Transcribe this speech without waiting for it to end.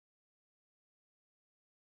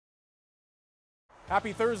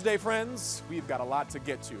Happy Thursday, friends. We've got a lot to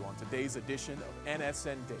get to on today's edition of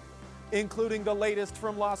NSN Daily, including the latest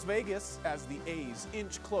from Las Vegas as the A's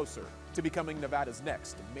inch closer to becoming Nevada's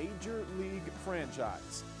next major league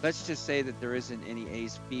franchise. Let's just say that there isn't any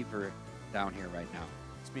A's fever down here right now.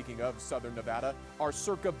 Speaking of Southern Nevada, our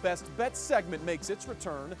Circa Best Bet segment makes its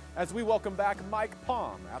return as we welcome back Mike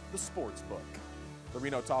Palm at the Sportsbook. The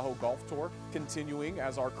Reno Tahoe Golf Tour continuing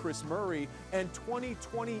as our Chris Murray and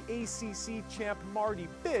 2020 ACC champ Marty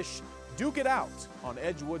Fish duke it out on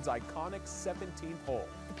Edgewood's iconic 17th hole.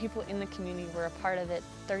 The people in the community were a part of it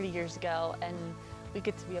 30 years ago, and we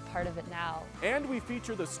get to be a part of it now. And we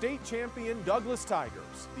feature the state champion Douglas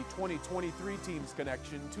Tigers, the 2023 team's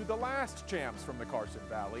connection to the last champs from the Carson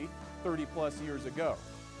Valley 30 plus years ago.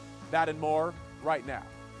 That and more right now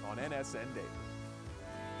on NSN Daily.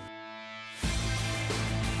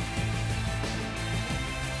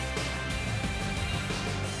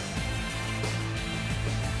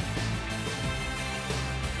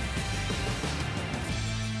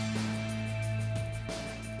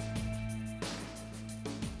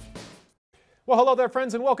 Well, hello there,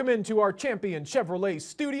 friends, and welcome into our Champion Chevrolet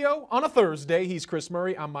studio on a Thursday. He's Chris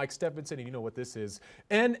Murray. I'm Mike Stephenson, and you know what this is.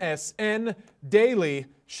 NSN Daily,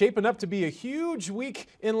 shaping up to be a huge week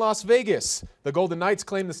in Las Vegas. The Golden Knights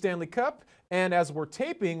claim the Stanley Cup, and as we're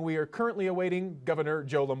taping, we are currently awaiting Governor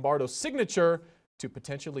Joe Lombardo's signature to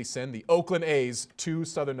potentially send the Oakland A's to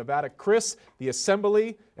Southern Nevada. Chris, the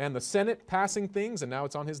Assembly and the Senate passing things, and now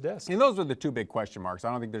it's on his desk. And those are the two big question marks.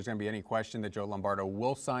 I don't think there's going to be any question that Joe Lombardo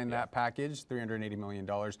will sign that package, $380 million,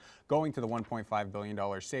 going to the $1.5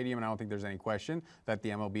 billion stadium, and I don't think there's any question that the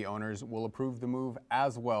MLB owners will approve the move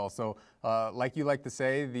as well. So, like you like to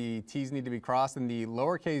say, the T's need to be crossed and the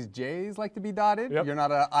lowercase j's like to be dotted. Yep. You're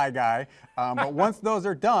not an I guy. But once those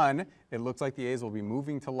are done, it looks like the A's will be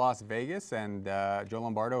moving to Las Vegas, and Joe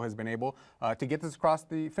Lombardo has been able to get this across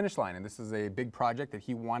the finish line. And this is a big project that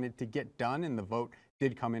he wanted to get done, and the vote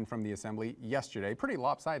did come in from the Assembly yesterday, pretty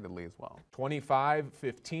lopsidedly as well.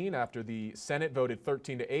 25-15 after the Senate voted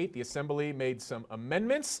 13-8. The Assembly made some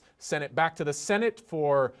amendments, sent it back to the Senate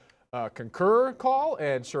for concur call,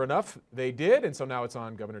 and sure enough, they did, and so now it's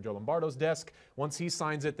on Governor Joe Lombardo's desk. Once he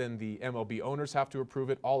signs it, then the MLB owners have to approve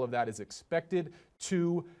it. All of that is expected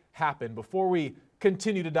to happen. Before we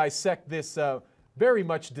continue to dissect this very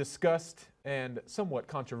much discussed and somewhat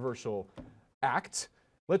controversial act,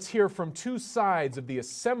 let's hear from two sides of the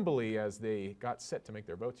Assembly as they got set to make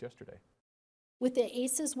their votes yesterday. With the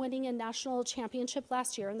Aces winning a national championship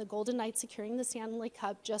last year and the Golden Knights securing the Stanley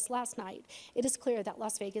Cup just last night, it is clear that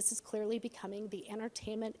Las Vegas is clearly becoming the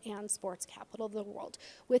entertainment and sports capital of the world.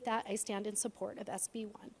 With that, I stand in support of SB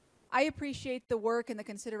 1. I appreciate the work and the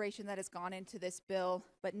consideration that has gone into this bill,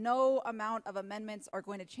 but no amount of amendments are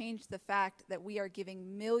going to change the fact that we are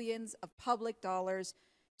giving millions of public dollars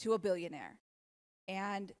to a billionaire.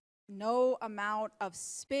 And no amount of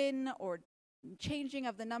spin or changing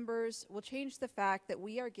of the numbers will change the fact that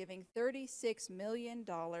we are giving $36 million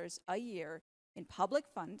a year in public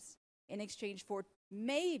funds in exchange for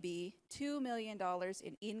maybe $2 million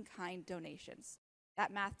in-kind donations.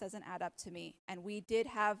 That math doesn't add up to me. And we did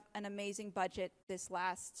have an amazing budget this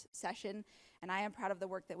last session, and I am proud of the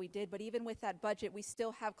work that we did. But even with that budget, we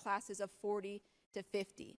still have classes of 40 to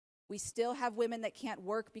 50. We still have women that can't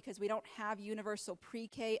work because we don't have universal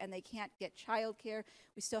pre-K and they can't get childcare.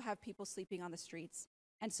 We still have people sleeping on the streets.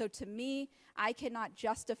 And so to me, I cannot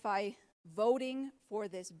justify voting for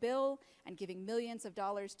this bill and giving millions of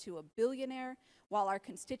dollars to a billionaire while our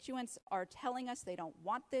constituents are telling us they don't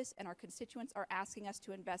want this and our constituents are asking us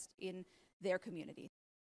to invest in their community.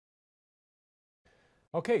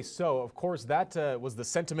 Okay, so of course that was the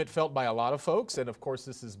sentiment felt by a lot of folks, and of course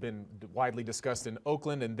this has been widely discussed in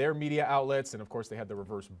Oakland and their media outlets, and of course they had the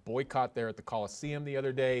reverse boycott there at the Coliseum the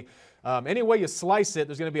other day. Any way you slice it,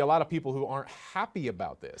 there's going to be a lot of people who aren't happy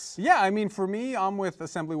about this. Yeah, I mean, for me, I'm with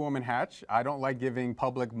Assemblywoman Hatch. I don't like giving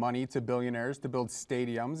public money to billionaires to build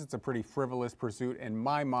stadiums. It's a pretty frivolous pursuit in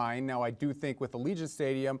my mind. Now, I do think with Allegiant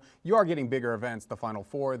Stadium, you are getting bigger events, the Final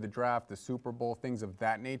Four, the draft, the Super Bowl, things of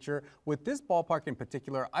that nature. With this ballpark in particular,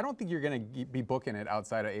 I don't think you're going to be booking it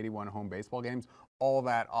outside of 81 home baseball games all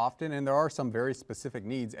that often, and there are some very specific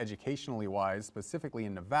needs educationally wise, specifically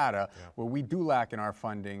in Nevada, where we do lack in our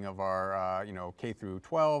funding of our K through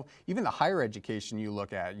 12. Even the higher education you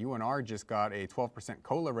look at, UNR just got a 12%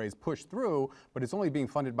 COLA raise pushed through, but it's only being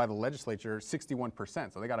funded by the legislature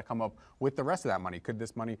 61%, so they got to come up with the rest of that money. Could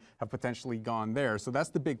this money have potentially gone there? So that's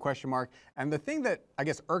the big question mark. And the thing that I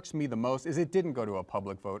guess irks me the most is it didn't go to a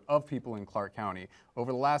public vote of people in Clark County.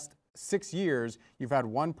 Over the last 6 years, you've had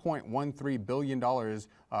 $1.13 billion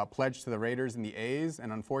pledged to the Raiders and the A's,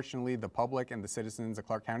 and unfortunately the public and the citizens of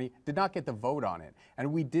Clark County did not get to vote on it.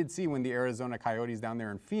 And we did see when the Arizona Coyotes down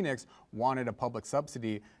there in Phoenix wanted a public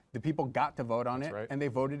subsidy, the people got to vote on it, and they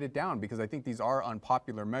voted it down because I think these are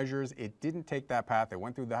unpopular measures. It didn't take that path. It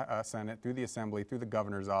went through the Senate, through the Assembly, through the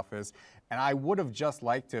governor's office, and I would have just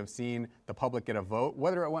liked to have seen the public get a vote,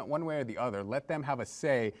 whether it went one way or the other. Let them have a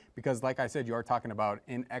say because, like I said, you are talking about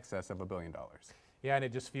in excess of $1 billion. Yeah, and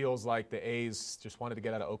it just feels like the A's just wanted to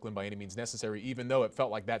get out of Oakland by any means necessary, even though it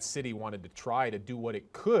felt like that city wanted to try to do what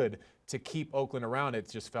it could to keep Oakland around. It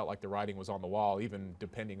just felt like the writing was on the wall, even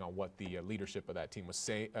depending on what the leadership of that team was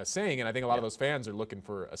saying. And I think a lot of those fans are looking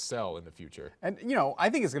for a sell in the future. And, you know, I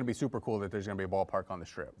think it's going to be super cool that there's going to be a ballpark on the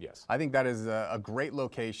Strip. Yes. I think that is a great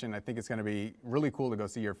location. I think it's going to be really cool to go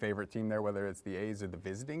see your favorite team there, whether it's the A's or the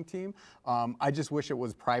visiting team. I just wish it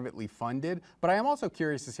was privately funded. But I am also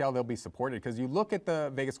curious to see how they'll be supported because you look at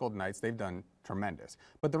the Vegas Golden Knights, they've done tremendous.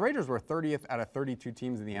 But the Raiders were 30th out of 32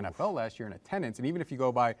 teams in the NFL last year in attendance. And even if you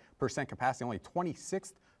go by percent capacity, only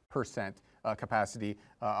 26th capacity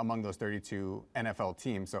among those 32 NFL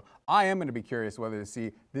teams. So I am going to be curious whether to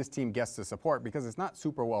see this team gets the support because it's not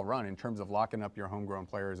super well run in terms of locking up your homegrown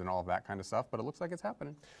players and all of that kind of stuff, but it looks like it's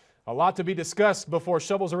happening. A lot to be discussed before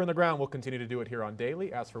shovels are in the ground. We'll continue to do it here on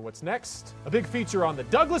Daily. As for what's next, a big feature on the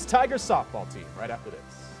Douglas Tigers softball team right after this.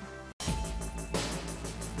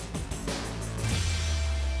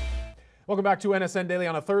 Welcome back to NSN Daily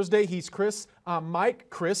on a Thursday. He's Chris. I'm Mike.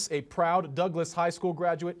 Chris, a proud Douglas High School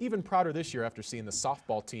graduate, even prouder this year after seeing the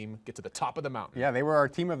softball team get to the top of the mountain. Yeah, they were our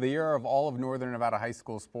team of the year of all of Northern Nevada high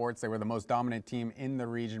school sports. They were the most dominant team in the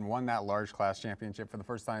region, won that large class championship for the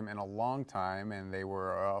first time in a long time, and they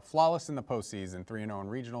were flawless in the postseason, 3-0 in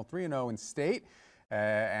regional, 3-0 in state.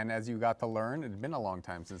 And as you got to learn, it had been a long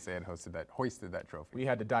time since they had hoisted that trophy. We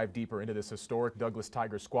had to dive deeper into this historic Douglas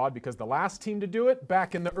Tigers squad because the last team to do it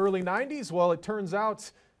back in the early 90s, well, it turns out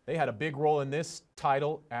they had a big role in this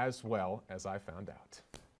title as well, as I found out.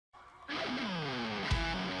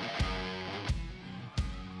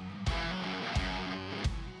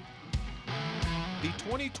 The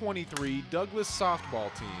 2023 Douglas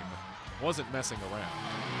softball team wasn't messing around.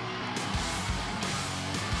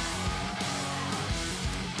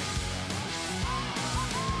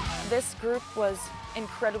 This group was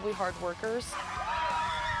incredibly hard workers.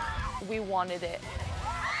 We wanted it.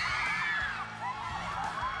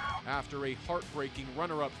 After a heartbreaking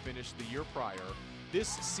runner-up finish the year prior, this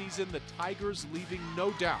season the Tigers leaving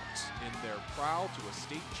no doubt in their prowl to a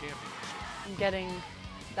state championship. Getting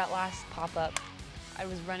that last pop-up, I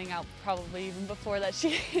was running out probably even before that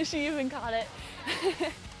she even caught it.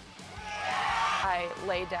 I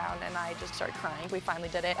laid down and I just started crying. We finally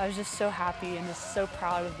did it. I was just so happy and just so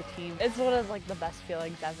proud of the team. It's one of the best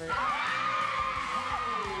feelings ever.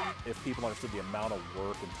 If people understood the amount of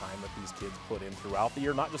work and time that these kids put in throughout the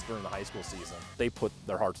year, not just during the high school season, they put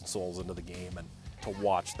their hearts and souls into the game, and to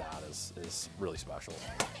watch that is really special.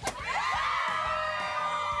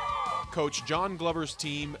 Coach John Glover's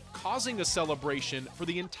team causing a celebration for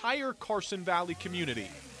the entire Carson Valley community.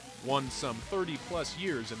 One some 30-plus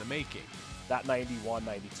years in the making. That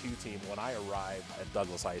 91-92 team, when I arrived at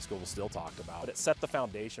Douglas High School, was still talked about. But it set the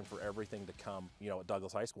foundation for everything to come, at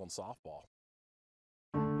Douglas High School in softball.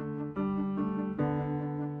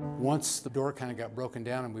 Once the door kind of got broken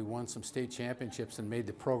down and we won some state championships and made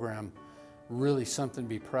the program really something to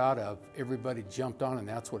be proud of, everybody jumped on, and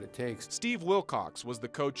that's what it takes. Steve Wilcox was the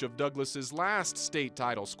coach of Douglas's last state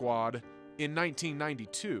title squad in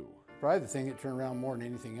 1992. Probably the thing that turned around more than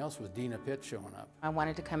anything else was Dina Pitt showing up. I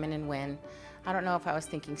wanted to come in and win. I don't know if I was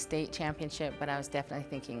thinking state championship, but I was definitely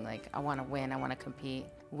thinking I want to win, I want to compete.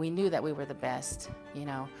 We knew that we were the best,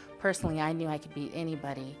 Personally, I knew I could beat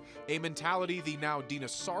anybody. A mentality the now Dina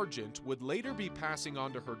Sargent would later be passing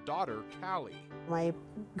on to her daughter, Callie. My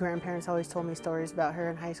grandparents always told me stories about her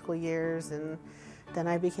in high school years, and then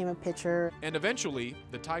I became a pitcher. And eventually,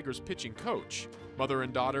 the Tigers pitching coach. Mother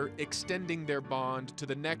and daughter extending their bond to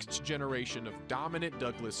the next generation of dominant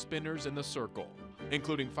Douglas spinners in the circle,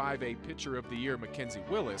 including 5A Pitcher of the Year Mackenzie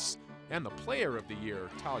Willis and the Player of the Year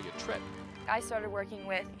Talia Tretton. I started working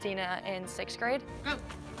with Dina in 6th grade. Go.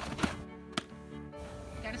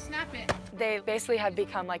 Gotta snap it. They basically have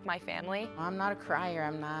become like my family. I'm not a crier,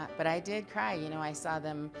 I'm not, but I did cry. I saw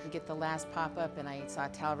them get the last pop-up, and I saw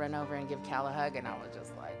Tal run over and give Cal a hug, and I was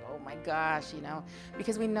just like, oh my gosh,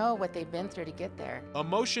 because we know what they've been through to get there.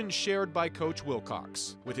 Emotion shared by Coach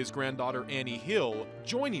Wilcox, with his granddaughter Annie Hill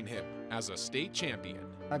joining him as a state champion.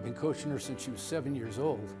 I've been coaching her since she was 7 years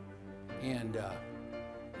old, and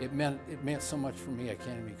It meant so much for me, I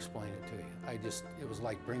can't even explain it to you. It was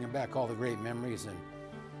like bringing back all the great memories, and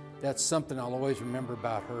that's something I'll always remember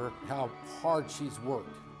about her, how hard she's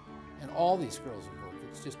worked. And all these girls have worked.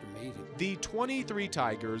 It's just amazing. The 23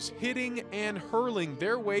 Tigers hitting and hurling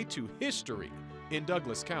their way to history in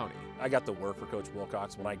Douglas County. I got to work for Coach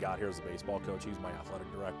Wilcox when I got here as a baseball coach. He was my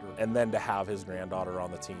athletic director. And then to have his granddaughter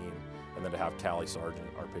on the team, and then to have Callie Sargent,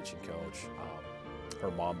 our pitching coach, her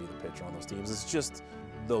mom be the pitcher on those teams. It's just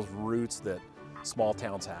those roots that small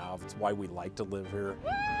towns have. It's why we like to live here.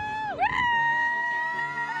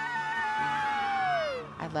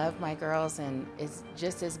 I love my girls, and it's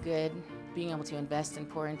just as good being able to invest and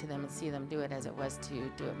pour into them and see them do it as it was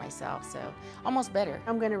to do it myself, so almost better.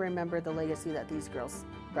 I'm going to remember the legacy that these girls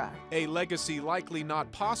brought. A legacy likely not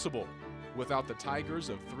possible without the Tigers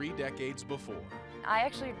of 3 decades before. I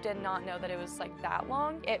actually did not know that it was like that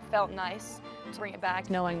long. It felt nice to bring it back,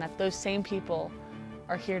 knowing that those same people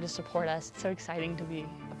are here to support us. It's so exciting to be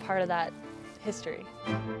a part of that history.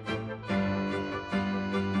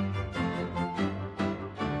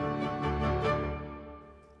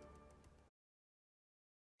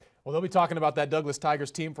 Well, they'll be talking about that Douglas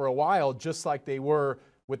Tigers team for a while, just like they were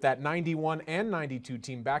with that 91 and 92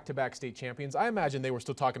 team, back-to-back state champions. I imagine they were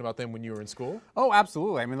still talking about them when you were in school. Oh,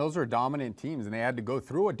 absolutely. I mean, those are dominant teams, and they had to go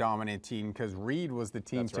through a dominant team because Reed was the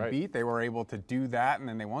team to beat. They were able to do that, and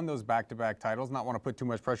then they won those back-to-back titles. Not want to put too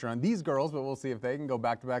much pressure on these girls, but we'll see if they can go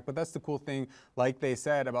back-to-back. But that's the cool thing, like they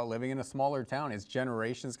said, about living in a smaller town. It's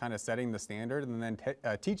generations kind of setting the standard and then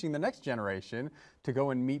teaching the next generation to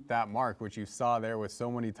go and meet that mark, which you saw there with so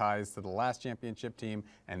many ties to the last championship team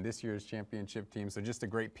and this year's championship team. So just a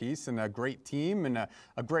great piece and a great team and a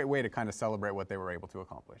great way to kind of celebrate what they were able to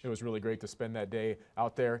accomplish. It was really great to spend that day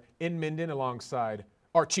out there in Minden alongside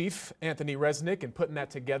our chief, Anthony Resnick, and putting that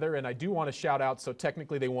together. And I do want to shout out, so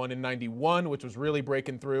technically they won in 91, which was really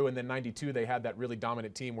breaking through, and then 92 they had that really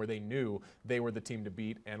dominant team where they knew they were the team to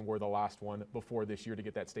beat and were the last one before this year to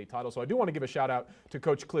get that state title. So I do want to give a shout out to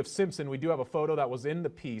Coach Cliff Simpson. We do have a photo that was in the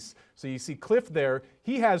piece. So you see Cliff there.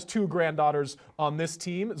 He has 2 granddaughters on this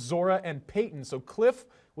team, Zora and Peyton. So Cliff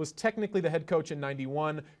was technically the head coach in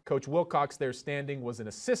 91. Coach Wilcox, there standing, was an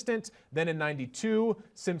assistant. Then in 92,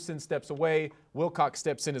 Simpson steps away. Wilcox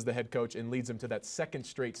steps in as the head coach and leads them to that 2nd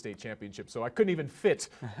straight state championship. So I couldn't even fit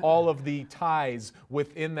all of the ties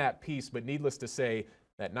within that piece, but needless to say,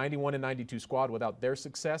 that 91 and 92 squad, without their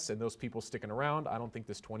success and those people sticking around, I don't think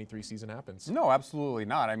this 23 season happens. No, absolutely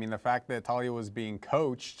not. I mean, the fact that Talia was being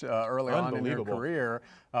coached early on in her career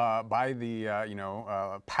by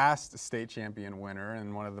the past state champion winner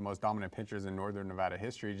and one of the most dominant pitchers in Northern Nevada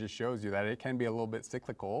history just shows you that it can be a little bit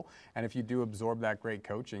cyclical. And if you do absorb that great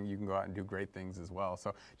coaching, you can go out and do great things as well.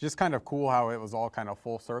 So just kind of cool how it was all kind of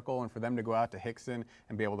full circle, and for them to go out to Hickson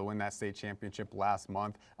and be able to win that state championship last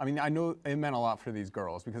month. I mean, I know it meant a lot for these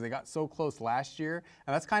girls because they got so close last year,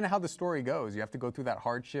 and that's kind of how the story goes. You have to go through that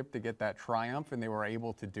hardship to get that triumph, and they were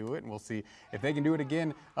able to do it, and we'll see if they can do it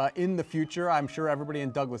again in the future. I'm sure everybody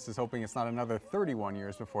in Douglas is hoping it's not another 31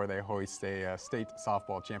 years before they hoist a state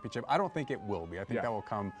softball championship. I don't think it will be. I think that will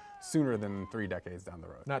come sooner than 3 decades down the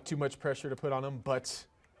road. Not too much pressure to put on them, but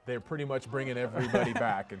they're pretty much bringing everybody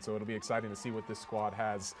back, and so it'll be exciting to see what this squad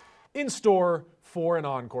has in store for an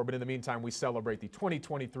encore. But in the meantime, we celebrate the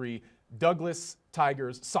 2023 Douglas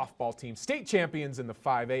Tigers softball team, state champions in the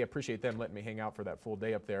 5A. Appreciate them letting me hang out for that full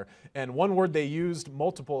day up there. And one word they used,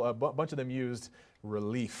 a bunch of them used,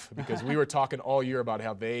 relief, because we were talking all year about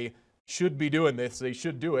how they should be doing this, they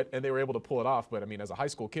should do it, and they were able to pull it off. But I mean, as a high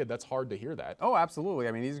school kid, that's hard to hear that. Oh, absolutely.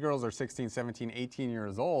 I mean, these girls are 16, 17, 18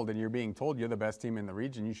 years old, and you're being told you're the best team in the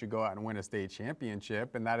region. You should go out and win a state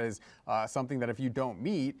championship, and that is something that if you don't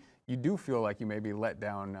meet, you do feel like you maybe let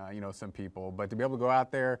down, some people. But to be able to go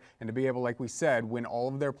out there and to be able, like we said, win all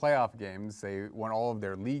of their playoff games. They won all of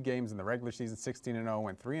their league games in the regular season, 16-0,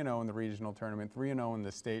 went 3-0 in the regional tournament, 3-0 in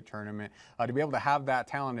the state tournament. To be able to have that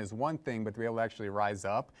talent is one thing, but to be able to actually rise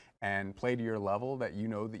up and play to your level that you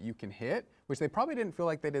know that you can hit, which they probably didn't feel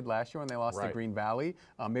like they did last year when they lost to Green Valley.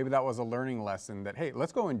 Maybe that was a learning lesson that, hey,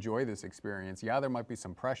 let's go enjoy this experience. Yeah, there might be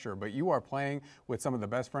some pressure, but you are playing with some of the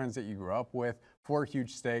best friends that you grew up with, 4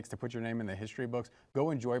 huge stakes to put your name in the history books.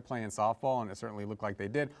 Go enjoy playing softball, and it certainly looked like they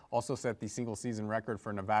did. Also set the single season record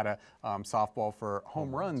for Nevada softball for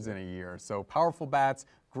home runs in a year. So powerful bats,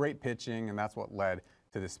 great pitching, and that's what led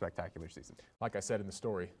to this spectacular season. Like I said in the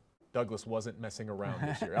story, Douglas wasn't messing around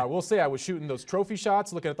this year. I will say I was shooting those trophy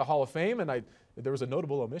shots, looking at the Hall of Fame, and there was a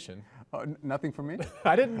notable omission. Nothing for me?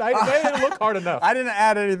 I didn't look hard enough. I didn't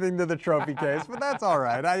add anything to the trophy case, but that's all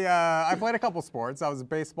right. I played a couple sports. I was a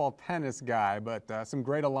baseball, tennis guy, but some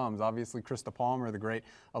great alums. Obviously, Krista Palmer, the great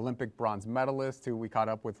Olympic bronze medalist, who we caught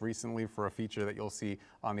up with recently for a feature that you'll see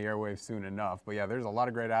on the airwaves soon enough. But yeah, there's a lot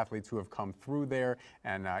of great athletes who have come through there,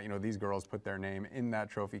 and these girls put their name in that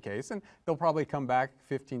trophy case, and they'll probably come back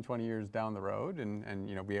 15, 20 years down the road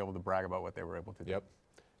and be able to brag about what they were able to do. Yep.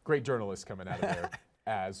 Great journalists coming out of there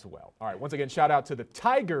as well. All right, once again, shout out to the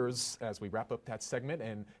Tigers as we wrap up that segment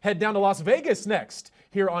and head down to Las Vegas next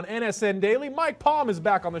here on NSN Daily. Mike Palm is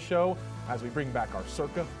back on the show as we bring back our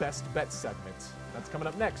Circa Best Bet segment. That's coming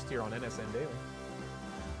up next here on NSN Daily.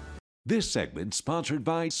 This segment sponsored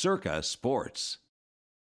by Circa Sports.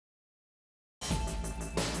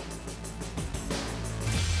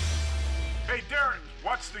 Hey, Darren,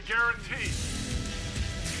 what's the guarantee?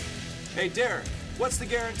 Hey, Darren, what's the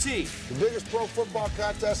guarantee? The biggest pro football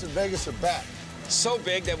contests in Vegas are back. So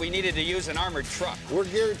big that we needed to use an armored truck. We're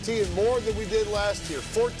guaranteeing more than we did last year,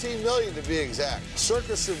 $14 million to be exact.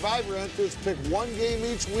 Circa Survivor entrants pick one game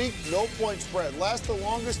each week, no point spread. Last the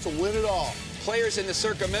longest to win it all. Players in the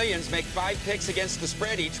Circa Millions make 5 picks against the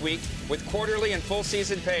spread each week with quarterly and full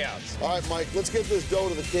season payouts. All right, Mike, let's get this dough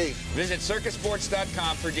to the Cape. Visit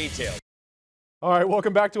circasports.com for details. All right,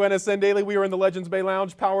 welcome back to NSN Daily. We are in the Legends Bay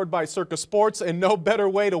Lounge powered by Circa Sports, and no better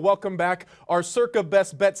way to welcome back our Circa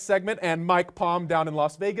Best Bet segment and Mike Palm down in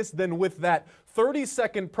Las Vegas than with that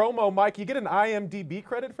 30-second promo. Mike, you get an IMDb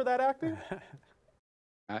credit for that acting?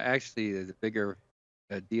 Actually, the bigger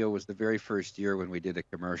deal was the very first year when we did a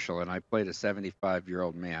commercial, and I played a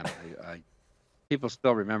 75-year-old man. People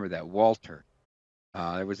still remember that, Walter.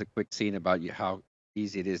 There was a quick scene about how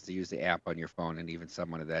easy it is to use the app on your phone, and even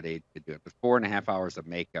someone of that age could do it. But 4.5 hours of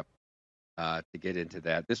makeup to get into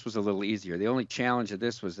that. This was a little easier. The only challenge of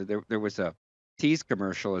this was that there was a tease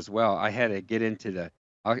commercial as well. I had to get into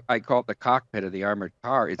I call it the cockpit of the armored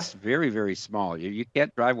car. It's very, very small. You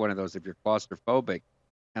can't drive one of those if you're claustrophobic.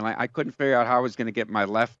 And I couldn't figure out how I was going to get my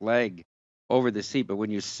left leg over the seat, but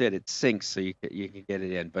when you sit, it sinks so you can get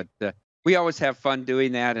it in. But we always have fun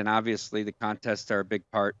doing that, and obviously the contests are a big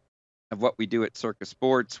part of what we do at Circa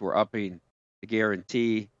Sports. We're upping the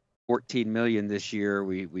guarantee, $14 million this year.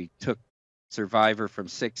 We took Survivor from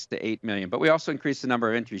 6 to 8 million, but we also increased the number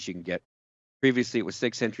of entries you can get. Previously, it was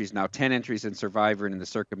 6 entries, now 10 entries in Survivor, and in the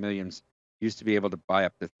Circa Millions, used to be able to buy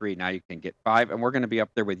up to 3. Now you can get 5, and we're going to be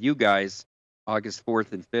up there with you guys August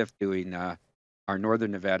 4th and 5th doing our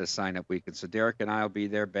Northern Nevada sign-up weekend. So Derek and I will be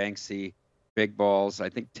there, Banksy, Big Balls. I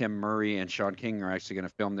think Tim Murray and Sean King are actually going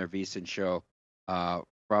to film their VSiN show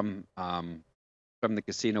from the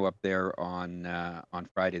casino up there on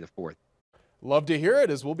Friday the 4th. Love to hear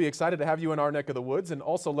it, as we'll be excited to have you in our neck of the woods, and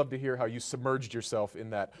also love to hear how you submerged yourself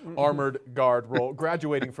in that armored guard role,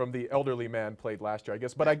 graduating from the elderly man played last year, I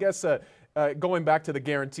guess. But I guess going back to the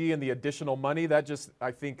guarantee and the additional money, that just,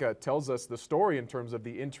 I think, tells us the story in terms of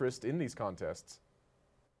the interest in these contests.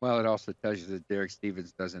 Well, it also tells you that Derek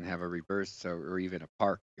Stevens doesn't have a reverse or even a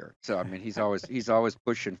park here. So I mean, he's always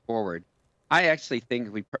pushing forward. I actually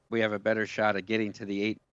think we have a better shot at getting to the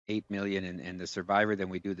 8 million in the Survivor than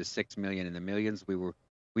we do the 6 million in the Millions.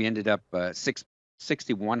 We ended up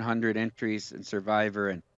 6,100 entries in Survivor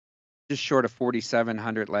and just short of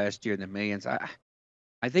 4,700 last year in the Millions.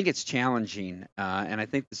 I think it's challenging, and I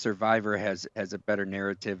think the Survivor has a better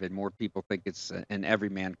narrative, and more people think it's an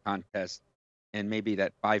everyman contest. And maybe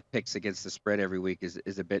that 5 picks against the spread every week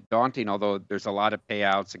is a bit daunting, although there's a lot of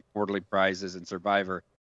payouts and quarterly prizes, and Survivor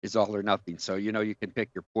is all or nothing. So, you can pick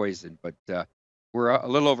your poison. But we're a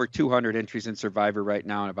little over 200 entries in Survivor right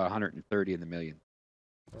now and about 130 in the Million.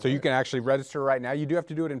 So you can actually register right now. You do have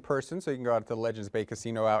to do it in person, so you can go out to the Legends Bay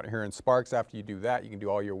Casino out here in Sparks. After you do that, you can do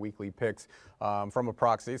all your weekly picks from a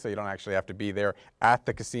proxy, so you don't actually have to be there at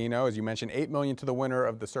the casino. As you mentioned, $8 million to the winner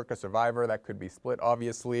of the Circa Survivor. That could be split,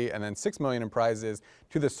 obviously, and then $6 million in prizes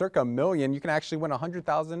to the Circa Million. You can actually win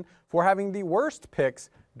 $100,000 for having the worst picks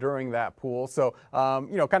during that pool. So,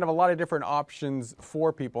 kind of a lot of different options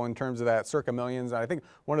for people in terms of that Circa Millions. And I think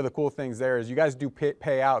one of the cool things there is you guys do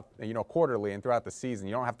pay out, quarterly and throughout the season.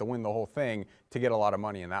 You don't have to win the whole thing to get a lot of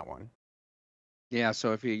money in that one. Yeah,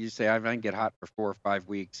 so if you say I can get hot for 4 or 5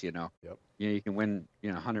 weeks, you can win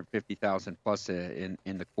 150,000 plus in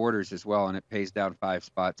the quarters as well, and it pays down 5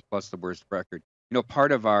 spots plus the worst record.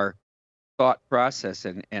 Part of our thought process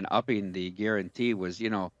and upping the guarantee was,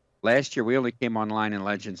 last year we only came online in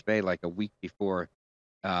Legends Bay like a week before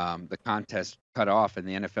the contest cut off and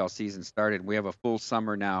the NFL season started. We have a full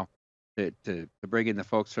summer now to bring in the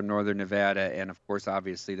folks from Northern Nevada and, of course,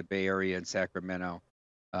 obviously the Bay Area and Sacramento,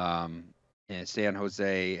 and San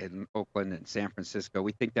Jose and Oakland and San Francisco.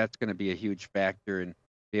 We think that's going to be a huge factor and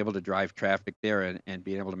be able to drive traffic there and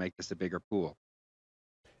be able to make this a bigger pool.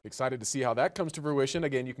 Excited to see how that comes to fruition.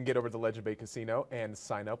 Again, you can get over to the Legend Bay Casino and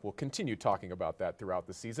sign up. We'll continue talking about that throughout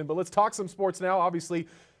the season. But let's talk some sports now. Obviously,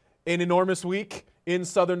 an enormous week in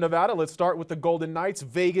Southern Nevada. Let's start with the Golden Knights.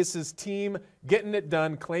 Vegas's team getting it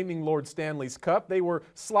done, claiming Lord Stanley's Cup. They were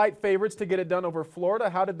slight favorites to get it done over Florida.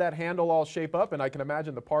 How did that handle all shape up? And I can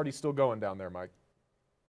imagine the party's still going down there, Mike.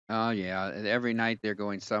 Oh, yeah. Every night they're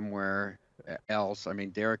going somewhere else. I mean,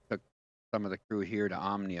 Derek took some of the crew here to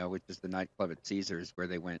Omnia, which is the nightclub at Caesars, where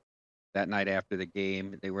they went that night after the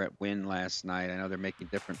game. They were at Wynn last night. I know they're making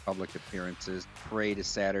different public appearances. Parade is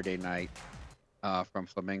Saturday night from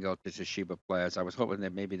Flamingo to Toshiba Plaza. I was hoping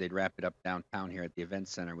that maybe they'd wrap it up downtown here at the event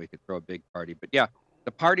center. We could throw a big party. But, yeah,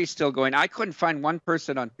 the party's still going. I couldn't find one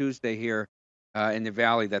person on Tuesday here in the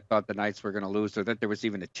Valley that thought the Knights were going to lose or that there was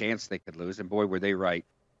even a chance they could lose. And, boy, were they right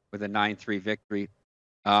with a 9-3 victory.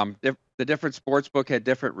 The different sports book had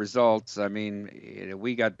different results. I mean,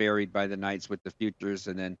 we got buried by the Knights with the futures,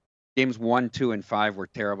 and then games 1, 2, and 5 were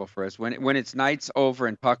terrible for us. When it's Knights over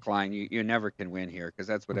and puck line, you never can win here because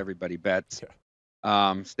that's what everybody bets.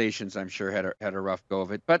 Yeah. Stations, I'm sure, had a rough go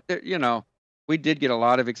of it. But, you know, we did get a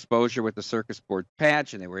lot of exposure with the Circus Sports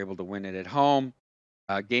patch, and they were able to win it at home.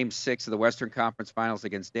 Game 6 of the Western Conference Finals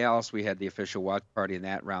against Dallas, we had the official watch party in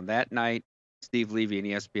that round that night. Steve Levy and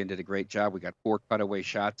ESPN did a great job. We got 4 cutaway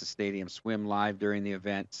shots of Stadium Swim live during the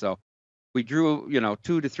event. So we drew,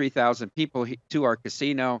 2,000 to 3,000 people to our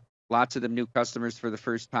casino. Lots of them new customers for the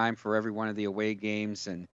first time for every one of the away games.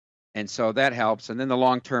 And so that helps. And then the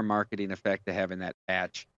long-term marketing effect of having that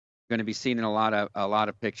patch, going to be seen in a lot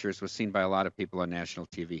of pictures, was seen by a lot of people on national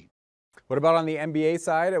TV. What about on the NBA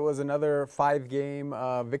side? It was another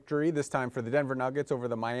 5-game victory, this time for the Denver Nuggets over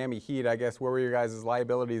the Miami Heat. I guess, where were your guys'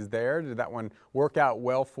 liabilities there? Did that one work out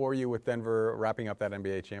well for you with Denver wrapping up that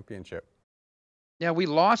NBA championship? Yeah, we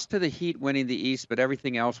lost to the Heat winning the East, but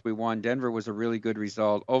everything else we won. Denver was a really good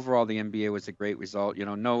result. Overall, the NBA was a great result.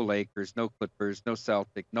 No Lakers, no Clippers, no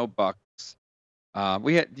Celtics, no Bucks.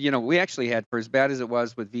 We actually had, for as bad as it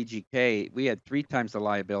was with VGK, we had 3 times the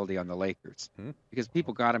liability on the Lakers because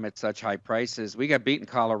people got them at such high prices. We got beaten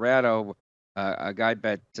Colorado. A guy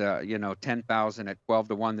bet, 10,000 at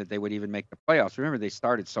 12-1 that they would even make the playoffs. Remember, they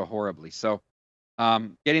started so horribly. So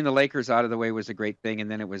getting the Lakers out of the way was a great thing.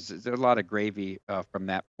 And then there was a lot of gravy from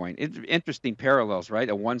that point. Interesting parallels, right?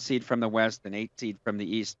 A 1 seed from the West, an 8 seed from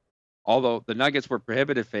the East. Although the Nuggets were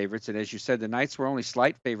prohibitive favorites. And as you said, the Knights were only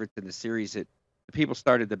slight favorites in the series. People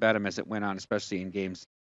started to bet them as it went on, especially in games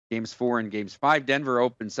 4 and games 5. Denver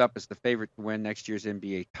opens up as the favorite to win next year's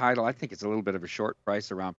NBA title. I think it's a little bit of a short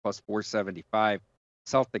price, around plus 475.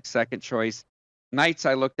 Celtics second choice. Knights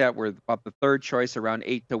I looked at were about the third choice, around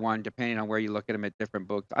 8-1, depending on where you look at them at different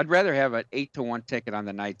books. I'd rather have an 8-1 ticket on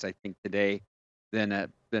the Knights, I think, today than a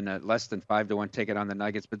less than 5-1 ticket on the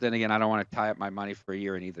Nuggets. But then again, I don't want to tie up my money for a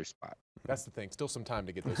year in either spot. That's the thing. Still some time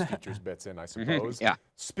to get those futures bets in, I suppose. Yeah.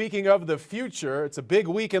 Speaking of the future, it's a big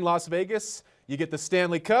week in Las Vegas. You get the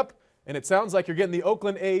Stanley Cup, and it sounds like you're getting the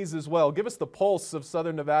Oakland A's as well. Give us the pulse of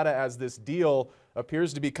Southern Nevada as this deal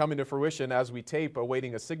appears to be coming to fruition as we tape,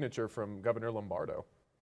 awaiting a signature from Governor Lombardo.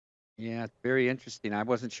 Yeah, it's very interesting. I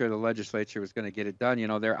wasn't sure the legislature was going to get it done.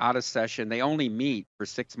 They're out of session. They only meet for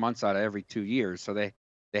 6 months out of every 2 years. So they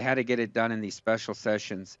had to get it done in these special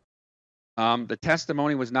sessions. The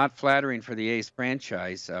testimony was not flattering for the A's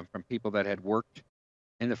franchise from people that had worked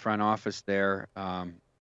in the front office there.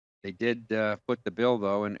 They did foot the bill,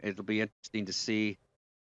 though, and it'll be interesting to see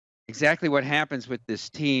exactly what happens with this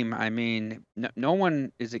team. I mean, no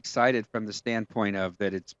one is excited from the standpoint of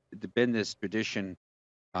that it's been this tradition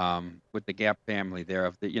with the Gap family there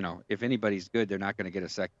of if anybody's good, they're not going to get a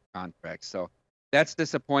second contract. So that's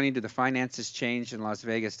disappointing. Do the finances change in Las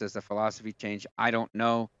Vegas? Does the philosophy change? I don't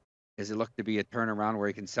know. Does it look to be a turnaround where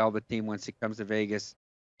he can sell the team once he comes to Vegas?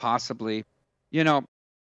 Possibly.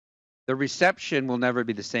 The reception will never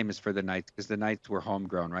be the same as for the Knights because the Knights were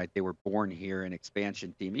homegrown, right? They were born here, an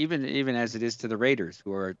expansion team, even as it is to the Raiders,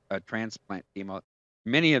 who are a transplant team.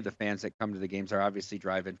 Many of the fans that come to the games are obviously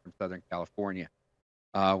driving from Southern California,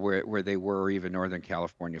 where they were, or even Northern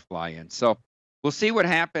California fly-in. So we'll see what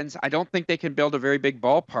happens. I don't think they can build a very big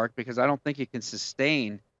ballpark because I don't think you can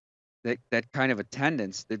sustain that kind of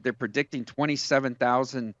attendance. They're predicting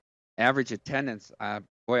 27,000 average attendance.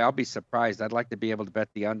 Boy, I'll be surprised. I'd like to be able to bet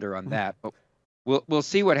the under on that. But we'll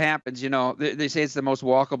see what happens. They say it's the most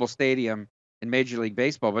walkable stadium in Major League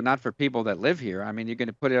Baseball, but not for people that live here. I mean, you're going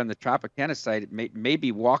to put it on the Tropicana site. It may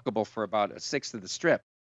be walkable for about a sixth of the Strip.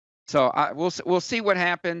 So we'll see what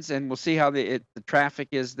happens, and we'll see how the traffic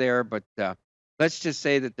is there. But let's just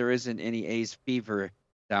say that there isn't any A's fever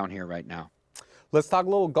down here right now. Let's talk a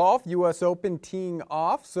little golf. U.S. Open teeing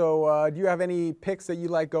off. So do you have any picks that you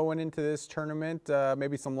like going into this tournament?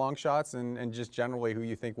 Maybe some long shots and just generally who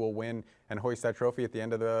you think will win and hoist that trophy at the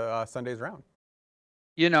end of the Sunday's round?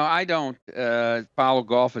 You know, I don't follow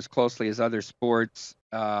golf as closely as other sports.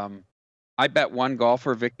 I bet one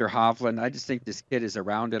golfer, Victor Hovland. I just think this kid is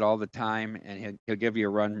around it all the time, and he'll give you a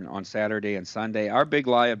run on Saturday and Sunday. Our big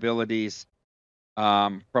liabilities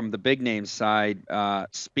from the big name side,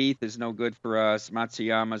 Spieth is no good for us.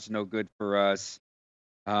 Matsuyama's no good for us.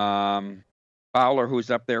 Fowler, who's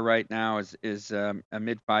up there right now, is a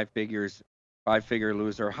mid five-figure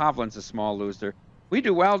loser. Hovland's a small loser. We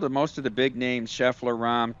do well to most of the big names: Scheffler,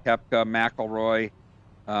 Rahm, Koepka, McIlroy.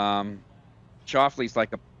 Schauffele's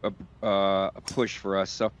like a push for us.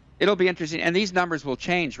 So it'll be interesting. And these numbers will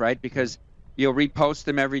change, right? Because you'll repost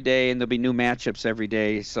them every day, and there'll be new matchups every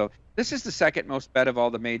day. So this is the second most bet of all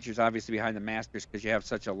the majors, obviously behind the Masters, because you have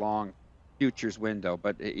such a long futures window.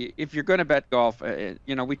 But if you're going to bet golf,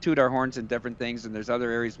 you know, we toot our horns in different things, and there's other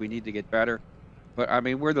areas we need to get better. But, I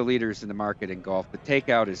mean, we're the leaders in the market in golf. The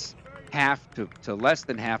takeout is half to less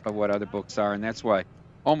than half of what other books are, and that's why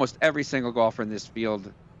almost every single golfer in this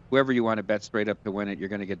field, whoever you want to bet straight up to win it, you're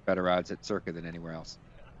going to get better odds at Circa than anywhere else.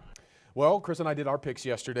 Well, Chris and I did our picks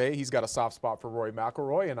yesterday. He's got a soft spot for Rory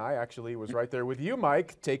McIlroy, and I actually was right there with you,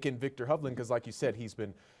 Mike, taking Victor Hovland because, like you said, he's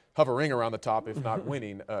been hovering around the top, if not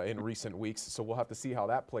winning, in recent weeks. So we'll have to see how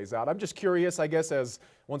that plays out. I'm just curious, I guess, as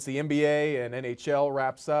once the NBA and NHL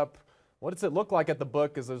wraps up, what does it look like at the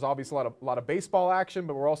book? Because there's obviously a lot of baseball action,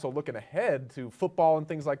 but we're also looking ahead to football and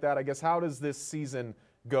things like that. I guess, how does this season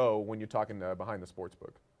go when you're talking behind the sports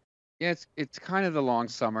book? Yeah, it's kind of the long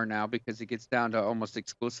summer now because it gets down to almost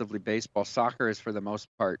exclusively baseball. Soccer is, for the most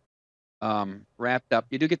part, wrapped up.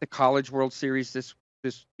 You do get the College World Series this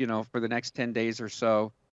for the next 10 days or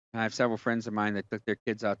so. And I have several friends of mine that took their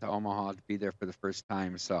kids out to Omaha to be there for the first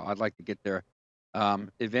time. So I'd like to get there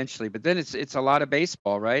eventually. But then it's a lot of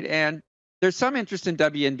baseball, right? And there's some interest in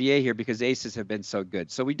WNBA here because Aces have been so good.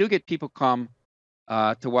 So we do get people come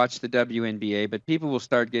to watch the WNBA, but people will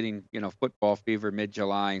start getting, football fever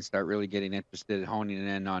mid-July and start really getting interested, honing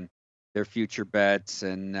in on their future bets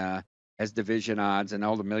and as division odds and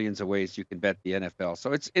all the millions of ways you can bet the NFL.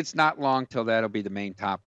 So it's not long till that'll be the main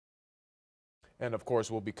topic. And, of course,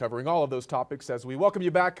 we'll be covering all of those topics as we welcome you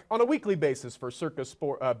back on a weekly basis for Circa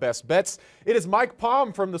Best Bets. It is Mike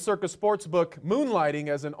Palm from the Circa Sportsbook, moonlighting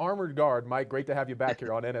as an armored guard. Mike, great to have you back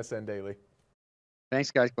here on NSN Daily. Thanks,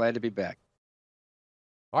 guys. Glad to be back.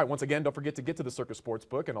 All right, once again, don't forget to get to the Circa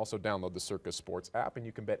Sportsbook and also download the Circa Sports app, and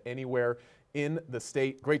you can bet anywhere in the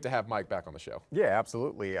state. Great to have Mike back on the show. Yeah,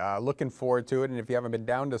 absolutely. Looking forward to it, and if you haven't been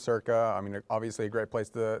down to Circa, I mean, obviously a great place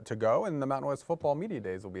to go, and the Mountain West Football Media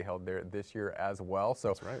Days will be held there this year as well. So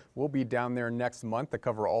that's right. We'll be down there next month to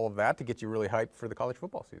cover all of that to get you really hyped for the college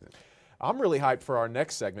football season. I'm really hyped for our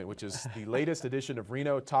next segment, which is the latest edition of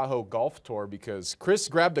Reno Tahoe Golf Tour, because Chris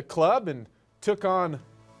grabbed a club and took on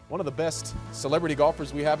one of the best celebrity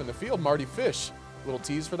golfers we have in the field, Marty Fish. Little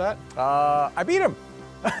tease for that? I beat him.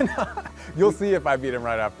 You'll see if I beat him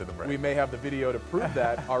right after the break. We may have the video to prove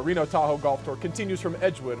that. Our Reno Tahoe Golf Tour continues from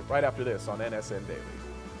Edgewood right after this on NSN Daily.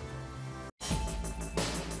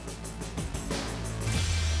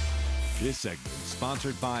 This segment is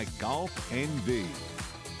sponsored by Golf NV.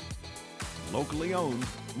 Locally owned,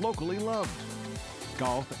 locally loved.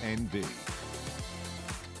 Golf NV.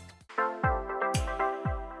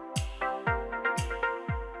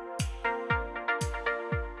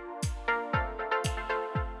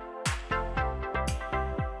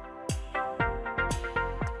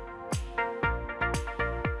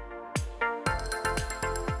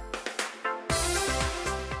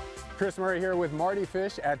 Chris Murray here with Marty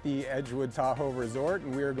Fish at the Edgewood Tahoe Resort,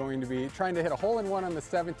 and we are going to be trying to hit a hole-in-one on the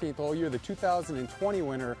 17th hole. You're the 2020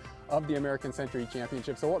 winner of the American Century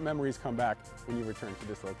Championship. So what memories come back when you return to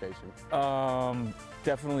this location?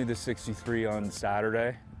 Definitely the 63 on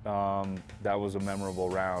Saturday. That was a memorable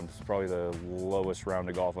round. It's probably the lowest round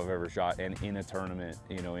of golf I've ever shot, and in a tournament,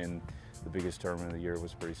 in the biggest tournament of the year,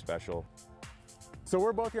 was pretty special. So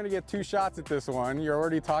we're both going to get 2 shots at this one. You're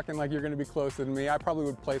already talking like you're going to be closer than me. I probably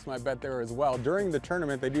would place my bet there as well. During the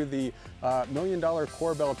tournament, they do the $1 million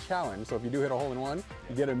Corbell Challenge. So if you do hit a hole-in-one,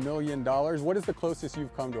 you get $1 million. What is the closest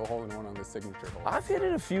you've come to a hole-in-one on this signature hole? I've hit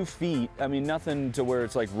it a few feet. I mean, nothing to where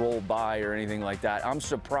it's like rolled by or anything like that. I'm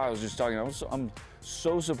surprised. I was just talking. I'm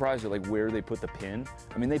so surprised at like where they put the pin.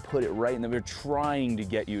 I mean, they put it right in there. They're trying to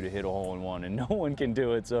get you to hit a hole-in-one, and no one can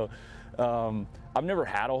do it. So I've never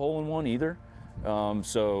had a hole-in-one either.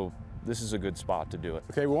 So this is a good spot to do it.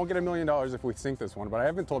 Okay, we won't get $1 million if we sink this one, but I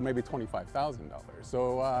haven't told maybe $25,000.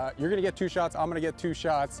 So you're gonna get 2 shots, I'm gonna get 2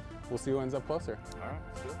 shots. We'll see who ends up closer. All right.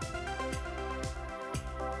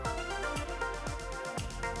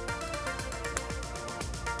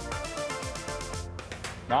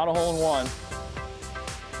 Not a hole-in-one.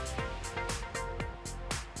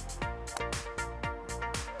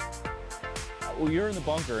 Well, you're in the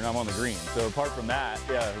bunker and I'm on the green. So apart from that,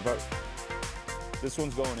 yeah, but this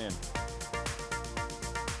one's going in.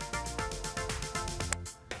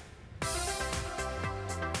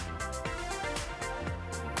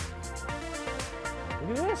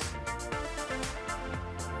 Look at this.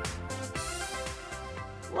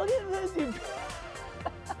 Look at this.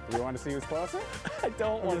 You want to see who's closer? I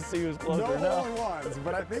don't want to see who's closer. No hole-in-ones,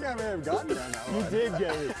 but I think I may have gotten there now. You did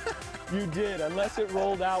get me. You did, unless it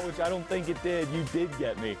rolled out, which I don't think it did. You did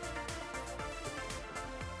get me.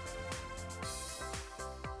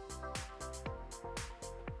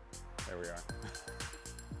 There we are.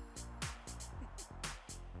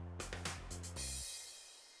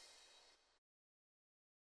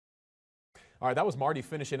 All right, that was Marty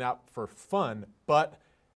finishing out for fun, but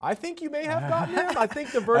I think you may have gotten him. I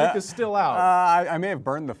think the verdict is still out. I may have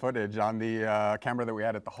burned the footage on the camera that we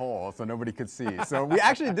had at the hole, so nobody could see. So we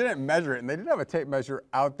actually didn't measure it, and they did have a tape measure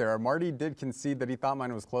out there. Marty did concede that he thought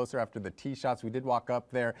mine was closer after the tee shots. We did walk up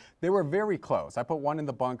there. They were very close. I put one in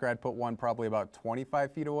the bunker. I'd put one probably about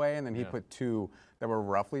 25 feet away, and then he put 2 that were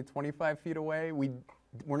roughly 25 feet away.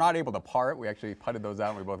 We're not able to part. We actually putted those out,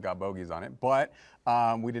 and we both got bogeys on it, but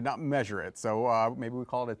we did not measure it. So maybe we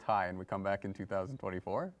call it a tie, and we come back in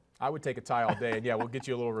 2024. I would take a tie all day, and yeah, we'll get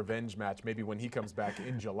you a little revenge match maybe when he comes back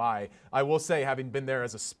in July. I will say, having been there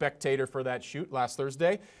as a spectator for that shoot last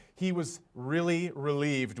Thursday, he was really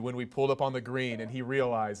relieved when we pulled up on the green and he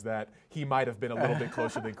realized that he might have been a little bit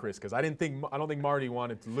closer than Chris, because I don't think Marty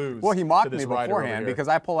wanted to lose. Well, he mocked to this me rider beforehand because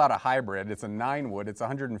I pull out a hybrid. It's a 9-wood. It's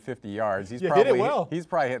 150 yards. He's probably hit it well. He's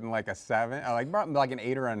probably hitting like a 7, like an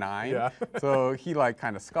 8 or a 9. Yeah. So he like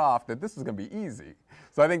kind of scoffed that this was going to be easy.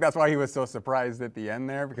 So I think that's why he was so surprised at the end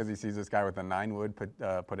there, because he sees this guy with a 9-wood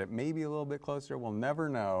put it maybe a little bit closer. We'll never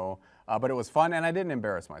know. But it was fun, and I didn't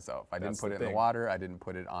embarrass myself. I didn't put it in the water. I didn't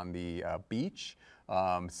put it on the beach.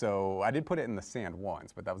 So I did put it in the sand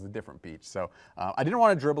once, but that was a different beach. So I didn't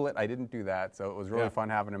want to dribble it. I didn't do that. So it was really fun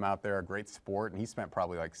having him out there, a great sport. And he spent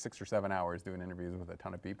probably like 6 or 7 hours doing interviews with a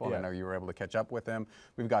ton of people. And I know you were able to catch up with him.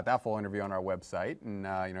 We've got that full interview on our website. And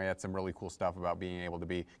he had some really cool stuff about being able to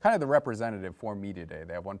be kind of the representative for me today.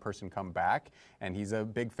 They have one person come back, and he's a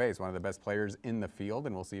big face, one of the best players in the field.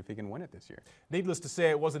 And we'll see if he can win it this year. Needless to say,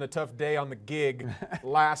 it wasn't a tough day on the gig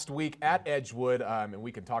last week at Edgewood. And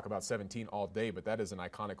we can talk about 17 all day, but that is an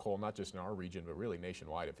iconic hole, not just in our region, but really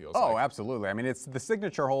nationwide, it feels like. Oh, absolutely. I mean, it's the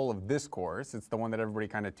signature hole of this course. It's the one that everybody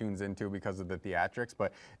kind of tunes into because of the theatrics.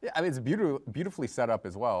 But yeah, I mean, it's beautifully set up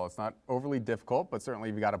as well. It's not overly difficult, but certainly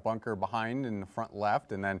you've got a bunker behind in the front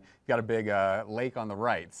left, and then you've got a big lake on the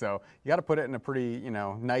right. So you got to put it in a pretty,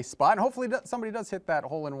 nice spot. And hopefully somebody does hit that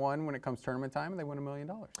hole-in-one when it comes tournament time, and they win $1 million.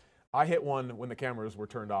 I hit one when the cameras were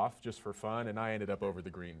turned off just for fun, and I ended up over the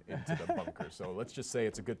green into the bunker. So let's just say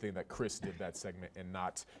it's a good thing that Chris did that segment and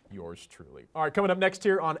not yours truly. All right, coming up next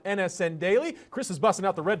here on NSN Daily, Chris is busting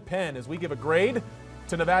out the red pen as we give a grade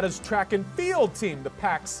to Nevada's track and field team, the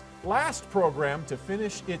PAC's last program to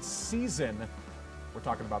finish its season. We're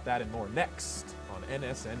talking about that and more next on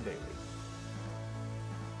NSN Daily.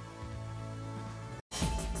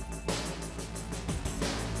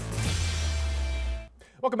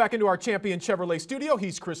 Welcome back into our Champion Chevrolet studio.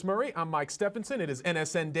 He's Chris Murray. I'm Mike Stephenson. It is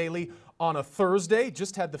NSN Daily on a Thursday.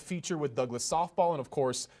 Just had the feature with Douglas Softball and, of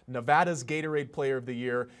course, Nevada's Gatorade Player of the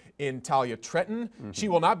Year in Talia Tretton. She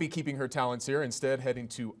will not be keeping her talents here, instead heading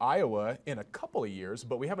to Iowa in a couple of years.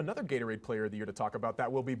 But we have another Gatorade Player of the Year to talk about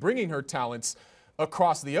that will be bringing her talents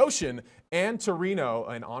across the ocean and to Reno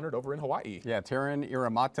and honored over in Hawaii. Yeah, Taryn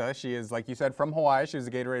Iramata. She is, like you said, from Hawaii. She was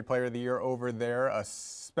the Gatorade Player of the Year over there. A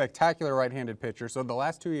spectacular right-handed pitcher. So the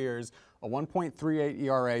last 2 years, a 1.38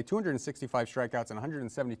 ERA, 265 strikeouts, and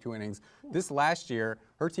 172 innings. This last year,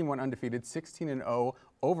 her team went undefeated, 16-0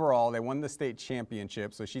 overall, they won the state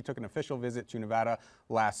championship. So she took an official visit to Nevada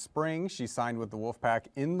last spring. She signed with the Wolfpack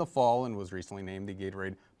in the fall and was recently named the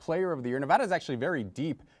Gatorade Player of the Year. Nevada is actually very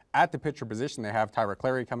deep at the pitcher position. They have Tyra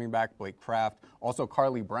Clary coming back, Blake Kraft, also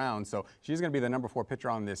Carly Brown. So she's going to be the number 4 pitcher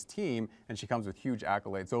on this team, and she comes with huge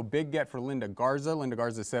accolades. So big get for Linda Garza. Linda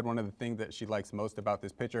Garza said one of the things that she likes most about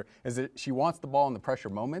this pitcher is that she wants the ball in the pressure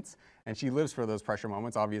moments, and she lives for those pressure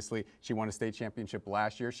moments. Obviously, she won a state championship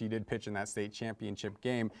last year. She did pitch in that state championship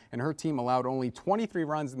game, and her team allowed only 23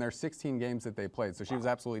 runs in their 16 games that they played. So she was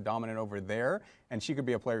absolutely dominant over there, and she could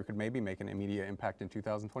be a player who could maybe make an immediate impact in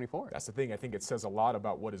 2024. That's the thing. I think it says a lot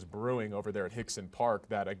about what is brewing over there at Hickson Park,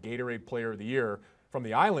 that a Gatorade Player of the Year from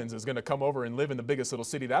the islands is going to come over and live in the biggest little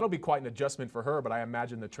city. That'll be quite an adjustment for her, but I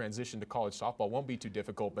imagine the transition to college softball won't be too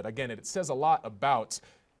difficult. But again, it says a lot about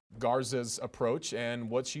Garza's approach and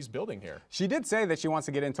what she's building here. She did say that she wants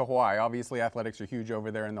to get into Hawaii. Obviously, athletics are huge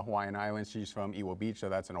over there in the Hawaiian Islands. She's from Iwo Beach, so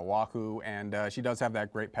that's in Oahu, and she does have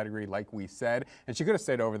that great pedigree, like we said, and she could have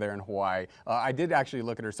stayed over there in Hawaii. I did actually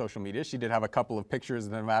look at her social media. She did have a couple of pictures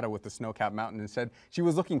of Nevada with the snow-capped mountain and said she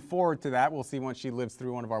was looking forward to that. We'll see once she lives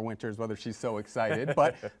through one of our winters whether she's so excited,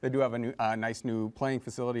 but they do have a nice new playing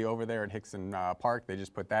facility over there at Hickson Park. They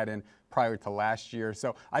just put that in prior to last year.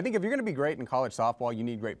 So I think if you're going to be great in college softball, you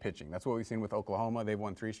need great pitching. That's what we've seen with Oklahoma. They've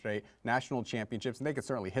won 3 straight national championships, and they could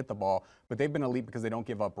certainly hit the ball, but they've been elite because they don't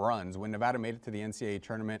give up runs. When Nevada made it to the NCAA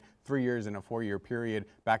tournament 3 years in a 4-year period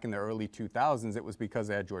back in the early 2000s, it was because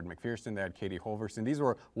they had Jordan McPherson, they had Katie Holverson. These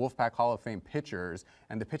were Wolfpack Hall of Fame pitchers,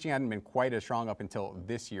 and the pitching hadn't been quite as strong up until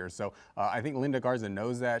this year. So I think Linda Garza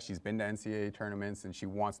knows that. She's been to NCAA tournaments, and she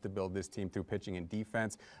wants to build this team through pitching and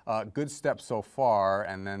defense. Good steps so far,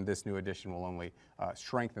 and then this new addition will only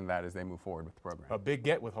strengthen that as they move forward with the program. A big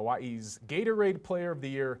get with Hawaii's Gatorade Player of the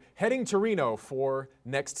Year heading to Reno for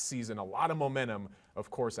next season. A lot of momentum, of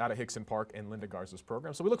course, out of Hickson Park and Linda Garza's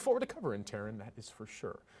program. So we look forward to covering Taryn, that is for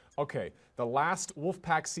sure. Okay, the last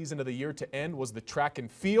Wolfpack season of the year to end was the track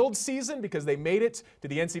and field season because they made it to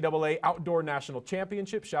the NCAA Outdoor National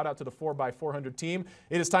Championship. Shout out to the 4x400 team.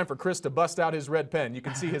 It is time for Chris to bust out his red pen. You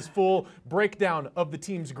can see his full breakdown of the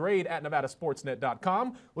team's grade at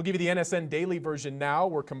nevadasportsnet.com. We'll give you the NSN Daily version now.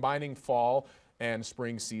 We're combining fall and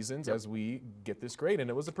spring seasons as we get this grade, and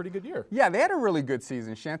it was a pretty good year. Yeah, they had a really good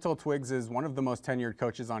season. Chantel Twiggs is one of the most tenured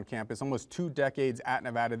coaches on campus, almost 2 decades at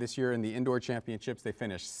Nevada. This year in the indoor championships, they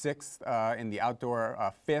finished 6th, in the outdoor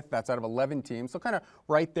 5th. That's out of 11 teams, so kind of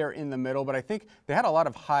right there in the middle, but I think they had a lot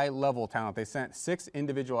of high-level talent. They sent 6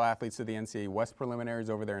 individual athletes to the NCAA West preliminaries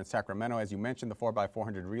over there in Sacramento. As you mentioned, the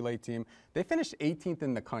 4x400 relay team, they finished 18th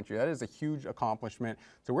in the country. That is a huge accomplishment,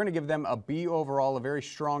 so we're going to give them a B overall, a very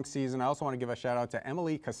strong season. I also want to give a shout out to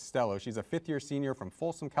Emily Costello. She's a 5th-year senior from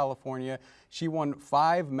Folsom, California. She won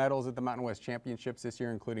 5 medals at the Mountain West Championships this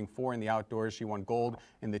year, including 4 in the outdoors. She won gold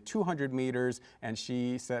in the 200 meters, and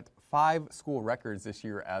she set 5 school records this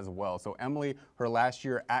year as well. So Emily, her last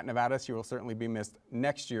year at Nevada, she will certainly be missed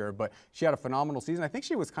next year, but she had a phenomenal season. I think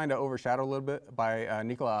she was kind of overshadowed a little bit by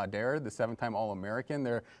Nicola Adair, the 7-time All-American.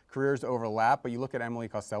 Their careers overlap, but you look at Emily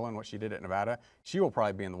Costello and what she did at Nevada, she will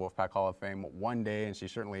probably be in the Wolfpack Hall of Fame one day, and she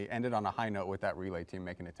certainly ended on a high note with that relay team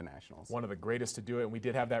making it to nationals. One of the greatest to do it, and we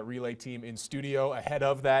did have that relay team in studio ahead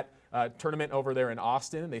of that tournament over there in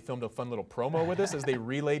Austin. They filmed a fun little promo with us as they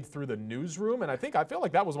relayed through the newsroom, and I feel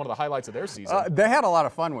like that was one of the highlights of their season. They had a lot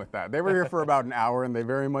of fun with that. They were here for about an hour, and they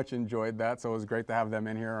very much enjoyed that, so it was great to have them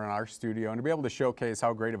in here in our studio and to be able to showcase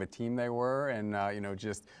how great of a team they were and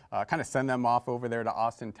just kind of send them off over there to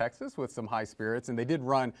Austin, Texas with some high spirits, and they did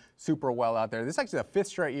run super well out there. This is actually the 5th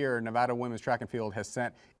straight year Nevada women's track and field has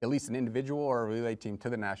sent at least an individual or a relay team to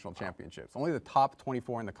the national championships. Only the top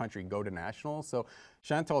 24 in the country go to nationals, so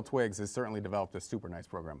Chantel Twiggs has certainly developed a super nice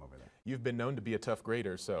program over there. You've been known to be a tough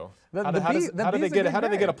grader, so how do they get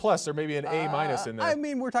a plus or maybe an A minus in there? I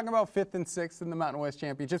mean, we're talking about 5th and 6th in the Mountain West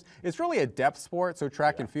Championships. It's really a depth sport, so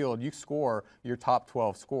track and field, you score your top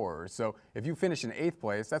 12 scorers. So if you finish in 8th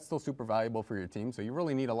place, that's still super valuable for your team, so you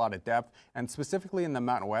really need a lot of depth. And specifically in the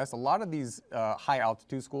Mountain West, a lot of these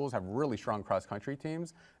high-altitude schools have really strong cross-country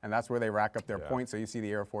teams, and that's where they rack up their points. So you see the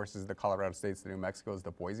Air Forces, the Colorado States, the New Mexicos, the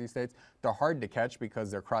Boise States. They're hard to catch because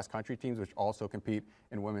they're cross-country teams, which also compete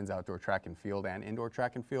in women's outdoor track and field and indoor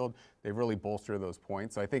track and field. They really bolster those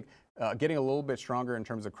points. So I think getting a little bit stronger in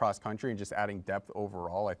terms of cross-country and just adding depth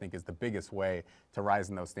overall, I think, is the biggest way to rise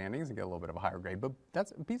in those standings and get a little bit of a higher grade. But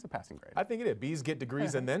B's a passing grade. I think it is. B's get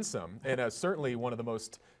degrees and then some, and certainly one of the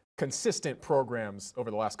most consistent programs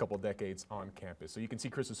over the last couple of decades on campus. So you can see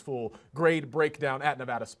Chris's full grade breakdown at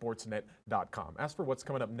nevadasportsnet.com. As for what's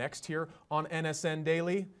coming up next here on NSN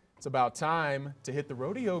Daily, It's about time to hit the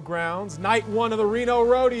rodeo grounds. Night 1 of the Reno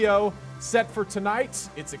Rodeo set for tonight.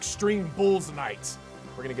 It's Extreme Bulls Night.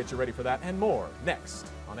 We're going to get you ready for that and more next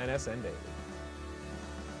on NSN Daily.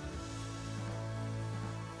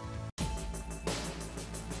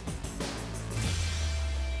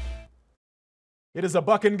 It is a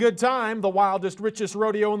bucking good time. The wildest, richest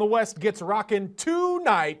rodeo in the West gets rockin'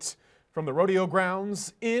 tonight from the rodeo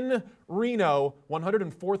grounds in Reno.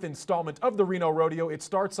 104th installment of the Reno Rodeo. It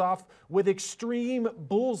starts off with Extreme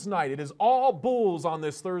Bulls Night. It is all bulls on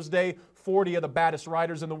this Thursday. 40 of the baddest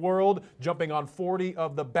riders in the world jumping on 40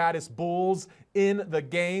 of the baddest bulls in the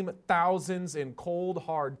game. Thousands in cold,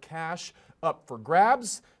 hard cash up for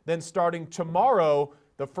grabs. Then starting tomorrow,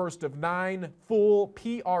 the first of 9 full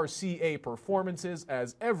PRCA performances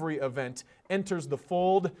as every event enters the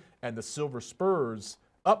fold, and the Silver Spurs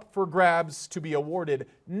up for grabs to be awarded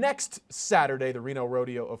next Saturday. The Reno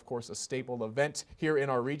Rodeo, of course, a staple event here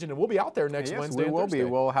in our region, and we'll be out there next Wednesday and Thursday.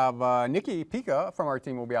 We'll have Nikki Pika from our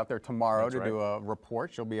team will be out there tomorrow That's to right. do a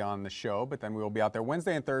report. She'll be on the show, but then we will be out there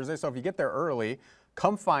Wednesday and Thursday. So if you get there early,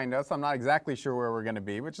 come find us. I'm not exactly sure where we're going to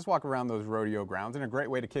be, but just walk around those rodeo grounds. And a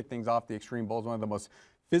great way to kick things off, the Extreme Bulls, one of the most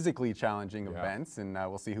physically challenging events, and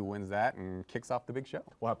we'll see who wins that and kicks off the big show.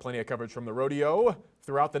 We'll have plenty of coverage from the rodeo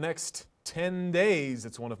throughout the next 10 days.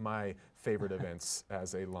 It's one of my favorite events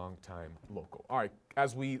as a longtime local. All right,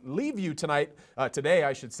 as we leave you today,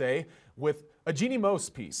 I should say, with a Jeannie Mose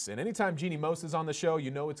piece. And anytime Jeannie Mose is on the show, you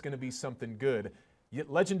know it's going to be something good. Yet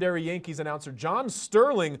legendary Yankees announcer John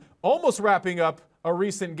Sterling almost wrapping up a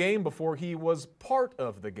recent game before he was part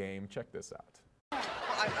of the game. Check this out.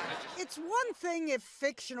 It's one thing if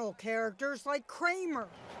fictional characters like Kramer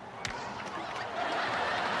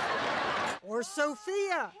or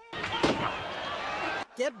Sophia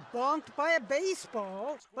get bonked by a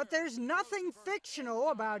baseball, but there's nothing fictional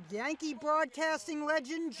about Yankee broadcasting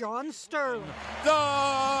legend John Sterling. The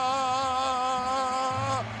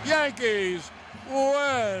Yankees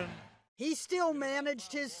win! He still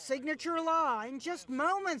managed his signature line just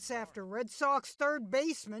moments after Red Sox third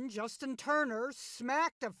baseman Justin Turner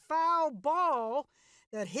smacked a foul ball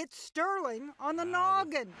that hit Sterling on the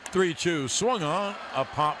noggin. 3-2 swung on, a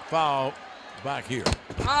pop foul back here.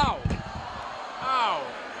 Ow! Ow!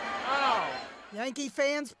 Ow! Yankee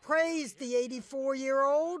fans praised the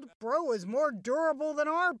 84-year-old. Bro is more durable than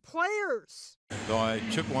our players. So I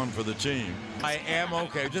took one for the team. I am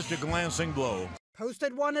okay, just a glancing blow.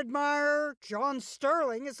 Posted one admirer, John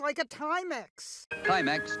Sterling is like a Timex.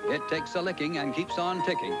 Timex, it takes a licking and keeps on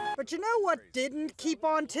ticking. But you know what didn't keep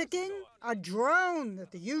on ticking? A drone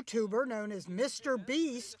that the YouTuber known as Mr.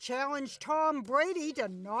 Beast challenged Tom Brady to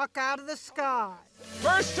knock out of the sky.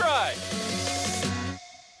 First try.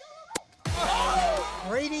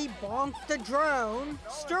 Brady bonked the drone.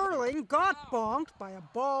 Sterling got bonked by a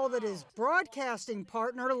ball that his broadcasting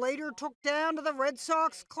partner later took down to the Red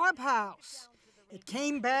Sox clubhouse. It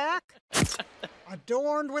came back,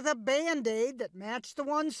 adorned with a Band-Aid that matched the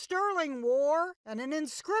one Sterling wore, and an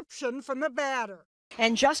inscription from the batter.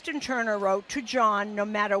 And Justin Turner wrote to John, no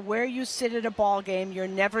matter where you sit at a ball game, you're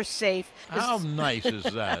never safe. How nice is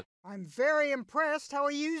that? I'm very impressed how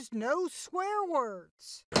he used no swear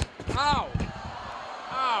words. Ow!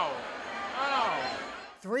 Ow! Ow!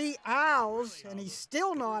 3 owls, and he's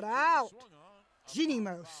still not out. Jeannie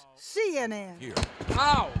Mose, CNN. Here.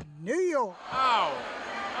 Ow! New York. Ow!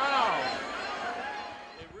 Ow!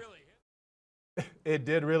 It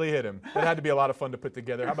did really hit him. That had to be a lot of fun to put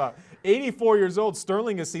together. How about 84 years old?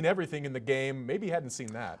 Sterling has seen everything in the game. Maybe he hadn't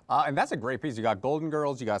seen that. And that's a great piece. You got Golden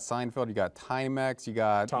Girls, you got Seinfeld, you got Timex, you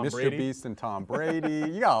got Mr. Brady. Beast and Tom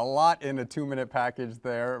Brady. You got a lot in a 2-minute package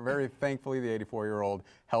there. Very thankfully, the 84-year-old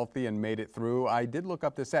healthy and made it through. I did look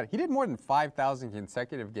up this stat. He did more than 5,000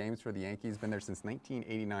 consecutive games for the Yankees. Been there since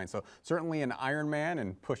 1989. So certainly an Iron Man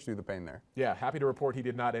and pushed through the pain there. Yeah, happy to report he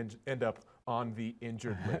did not end up on the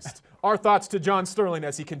injured list. Our thoughts to John Sterling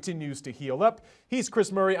as he continues to heal up. He's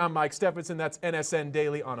Chris Murray. I'm Mike Stephenson. That's NSN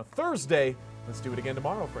Daily on a Thursday. Let's do it again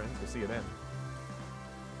tomorrow, friends. We'll see you then.